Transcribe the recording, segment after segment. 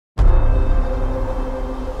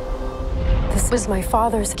was my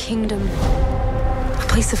father's kingdom. A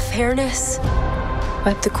place of fairness.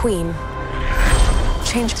 But the Queen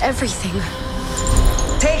changed everything.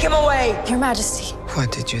 Take him away! Your Majesty,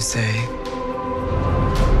 What did you say?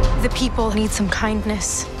 the people need some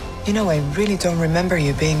kindness. You know, I really don't remember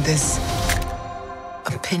you being this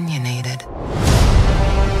opinionated.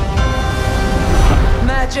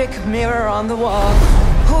 Magic mirror on the wall.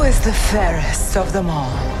 Who is the fairest of them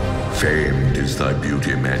all? Famed is thy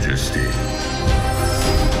beauty, Majesty.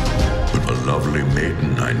 But a lovely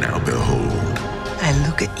maiden I now behold. I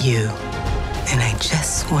look at you, and I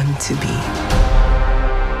just want to be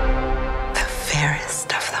the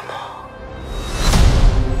fairest of them all.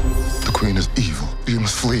 The Queen is evil. You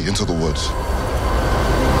must flee into the woods.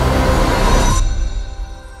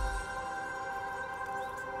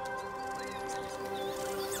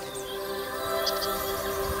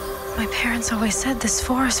 My parents always said this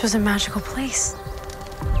forest was a magical place.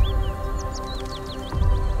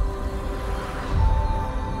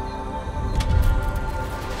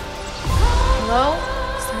 Hello?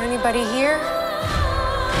 Is there anybody here?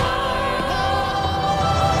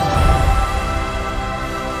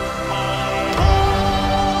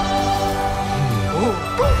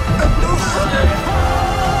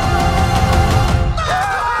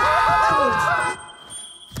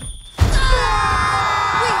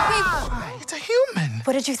 It's a human.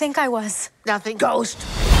 What did you think I was? Nothing. Ghost.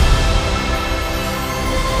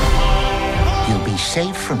 You'll be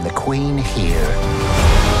safe from the Queen here.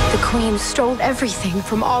 The Queen stole everything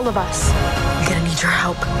from all of us. I'm gonna need your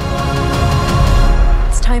help.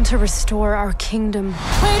 It's time to restore our kingdom.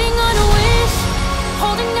 Waiting on a wish,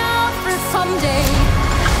 holding out for someday,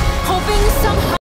 hoping somehow.